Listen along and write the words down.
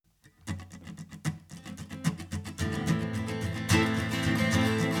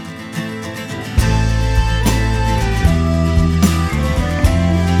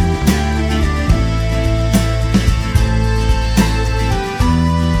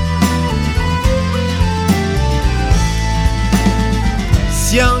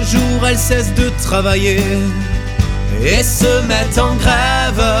Si un jour elles cessent de travailler et se mettent en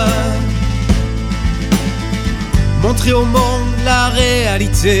grève, montrer au monde la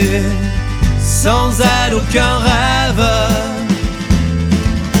réalité, sans elle aucun rêve.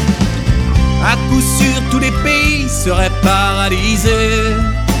 À coup sûr tous les pays seraient paralysés.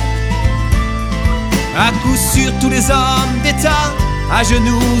 À coup sûr tous les hommes d'État à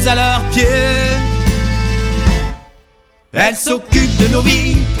genoux à leurs pieds. Elle s'occupe de nos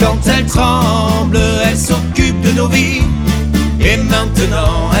vies quand elle tremble, elle s'occupe de nos vies. Et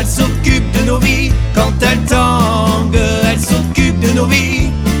maintenant elle s'occupe de nos vies quand elle tangue, elle s'occupe de nos vies.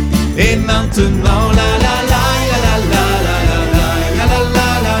 Et maintenant la la la la la la la la la la la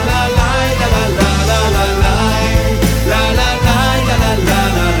la la.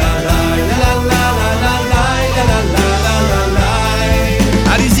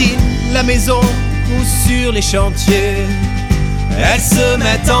 À l'usine, la maison ou sur les chantiers, elles se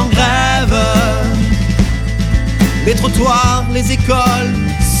mettent en grève. Les trottoirs, les écoles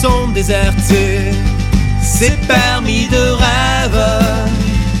sont désertés, c'est permis de rêve.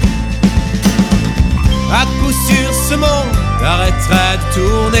 À coup sûr ce monde arrêterait de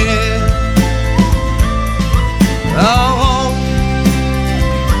tourner en rond,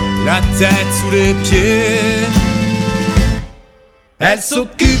 la tête sous les pieds. Elle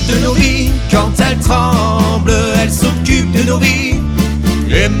s'occupe de nos vies quand elle tremble, elle s'occupe de nos vies.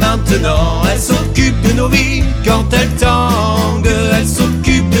 Et maintenant elle s'occupe de nos vies quand elle tangue, elle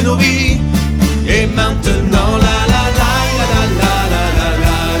s'occupe de nos vies. Et maintenant la la la la la la la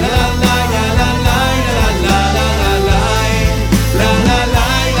la la la la la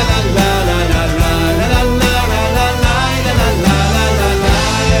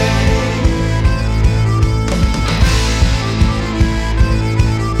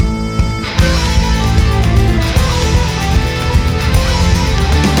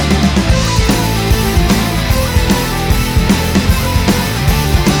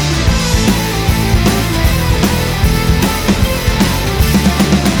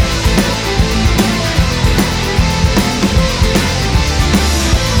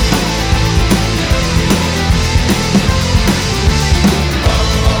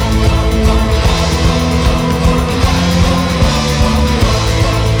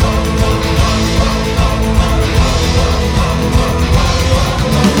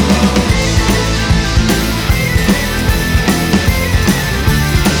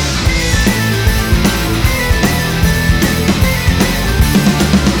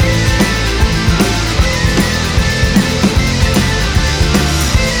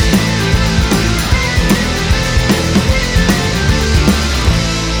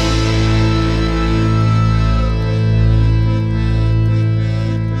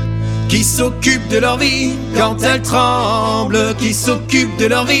qui s'occupent de leur vie quand elles tremblent, qui s'occupent de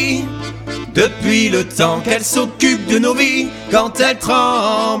leur vie depuis le temps qu'elles s'occupent de nos vies quand elles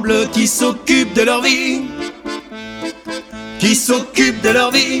tremblent, qui s'occupent de leur vie, qui s'occupent de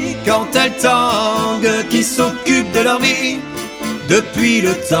leur vie quand elles tanguent, qui s'occupent de leur vie depuis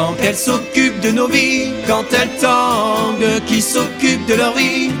le temps qu'elles s'occupent de nos vies quand elles tanguent, qui s'occupent de leur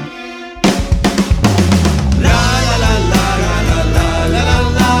vie.